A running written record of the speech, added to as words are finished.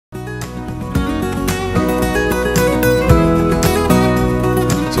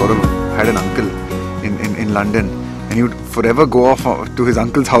in London, and he would forever go off to his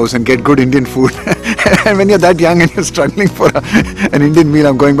uncle's house and get good Indian food. And when you're that young and you're struggling for an Indian meal,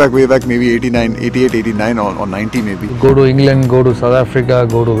 I'm going back way back, maybe 89, 88, 89 or 90 maybe. Go to England, go to South Africa,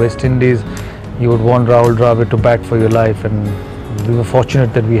 go to West Indies, you would want Rahul Dravid to bat for your life, and we were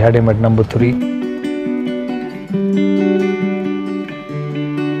fortunate that we had him at number 3.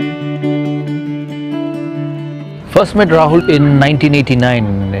 First met Rahul in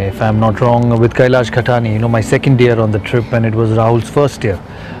 1989, if I'm not wrong, with Kailash Khatani, my second year on the trip, and it was Rahul's first year.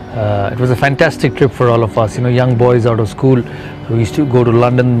 It was a fantastic trip for all of us, young boys out of school. We used to go to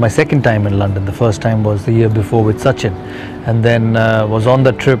London, my second time in London. The first time was the year before with Sachin, and then was on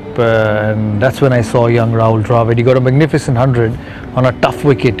the trip, and that's when I saw young Rahul Dravid. He got a magnificent 100 on a tough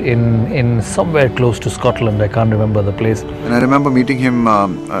wicket in somewhere close to Scotland. I can't remember the place. And I remember meeting him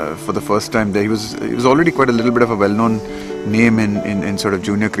for the first time there. He was already quite a little bit of a well-known name in sort of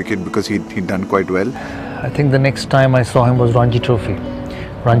junior cricket because he'd done quite well. I think the next time I saw him was Ranji Trophy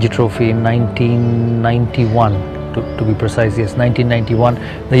in 1991, to be precise. Yes, 1991,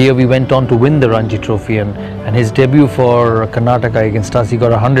 the year we went on to win the Ranji Trophy, and his debut for Karnataka against us, he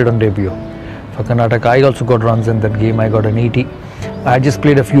got 100 on debut for Karnataka. I also got runs in that game. I got an 80. I just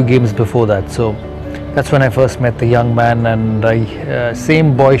played a few games before that, so that's when I first met the young man, and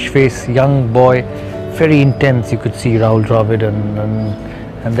same boyish face, young boy, very intense. You could see Rahul Dravid,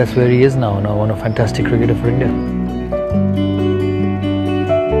 and that's where he is now one of fantastic cricketer for India.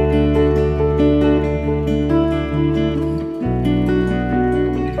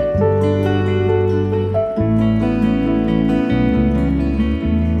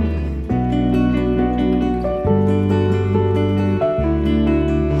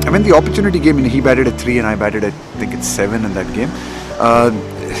 When the opportunity came in, he batted at 3 and I batted at, I think it's 7 in that game.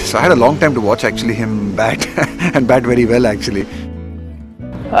 So I had a long time to watch actually him bat and bat very well actually.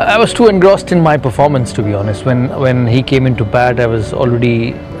 I was too engrossed in my performance, to be honest. When he came into bat, I was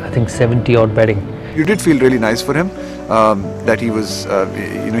already, I think, 70 odd batting. You did feel really nice for him that he was,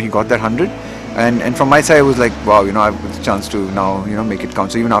 he got that 100. And from my side, I was like, wow, I've got the chance to now, make it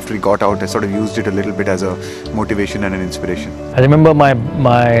count. So even after he got out, I sort of used it a little bit as a motivation and an inspiration. I remember my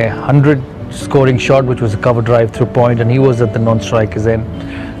 100 scoring shot, which was a cover drive through point, and he was at the non-strikers end.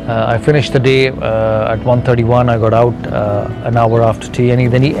 I finished the day at 1:31. I got out an hour after tea,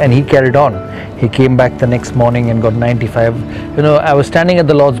 and he carried on. He came back the next morning and got 95. I was standing at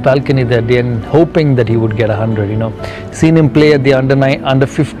the Lord's balcony that day and hoping that he would get 100. Seen him play at the under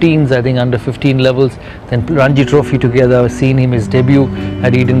 15s, I think under 15 levels. Then Ranji Trophy together. Seen him his debut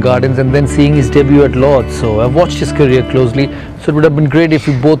at Eden Gardens, and then seeing his debut at Lord's. So I've watched his career closely. So it would have been great if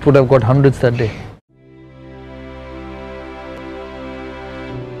we both would have got hundreds that day.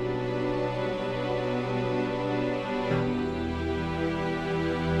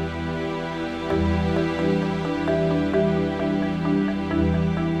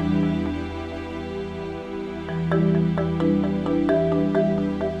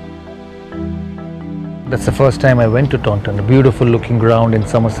 That's the first time I went to Taunton, a beautiful looking ground in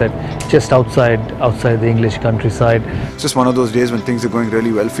Somerset, just outside the English countryside. It's just one of those days when things are going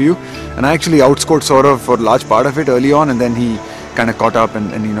really well for you. And I actually outscored Sourav for a large part of it early on, and then he kind of caught up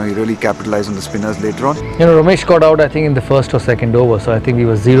and he really capitalized on the spinners later on. Ramesh got out, I think, in the first or second over, so I think we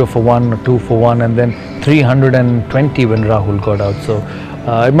were 0 for 1 or 2 for 1, and then 320 when Rahul got out. So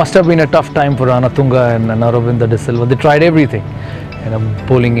it must have been a tough time for Ranatunga and Aravinda De Silva. They tried everything.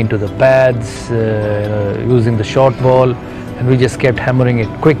 Bowling into the pads, using the short ball, and we just kept hammering it.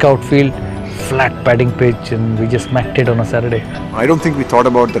 Quick outfield, flat batting pitch, and we just smacked it on a Saturday. I don't think we thought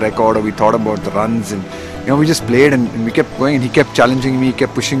about the record or we thought about the runs, and we just played and we kept going, and he kept challenging me, he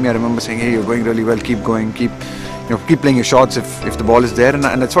kept pushing me. I remember saying, hey, you're going really well, keep going, keep playing your shots if the ball is there, and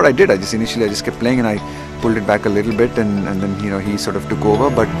that's what I did. I just kept playing, and I pulled it back a little bit, and then he sort of took over.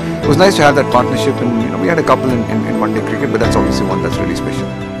 But it was nice to have that partnership, and we had a couple in one-day cricket, but that's obviously one that's really special.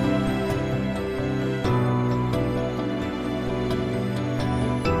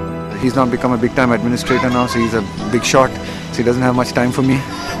 He's now become a big-time administrator now, so he's a big shot, so he doesn't have much time for me.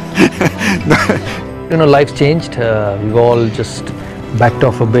 Life's changed. We've all just backed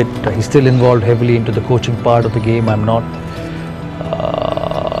off a bit. He's still involved heavily into the coaching part of the game. I'm not.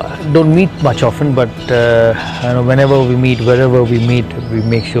 Don't meet much often, but whenever we meet, wherever we meet, we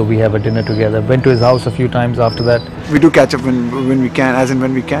make sure we have a dinner together. Went to his house a few times after that. We do catch up when we can, as and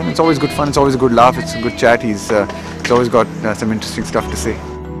when we can. It's always good fun. It's always a good laugh. It's a good chat. He's always got some interesting stuff to say.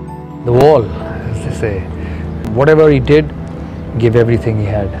 The wall, as they say. Whatever he did, gave everything he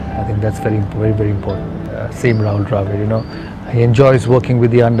had. I think that's very, very, very important. Same Rahul Dravid, He enjoys working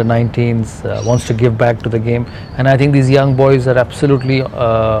with the under 19s, wants to give back to the game, and I think these young boys are absolutely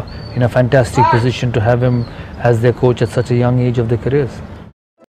in a fantastic position to have him as their coach at such a young age of their careers.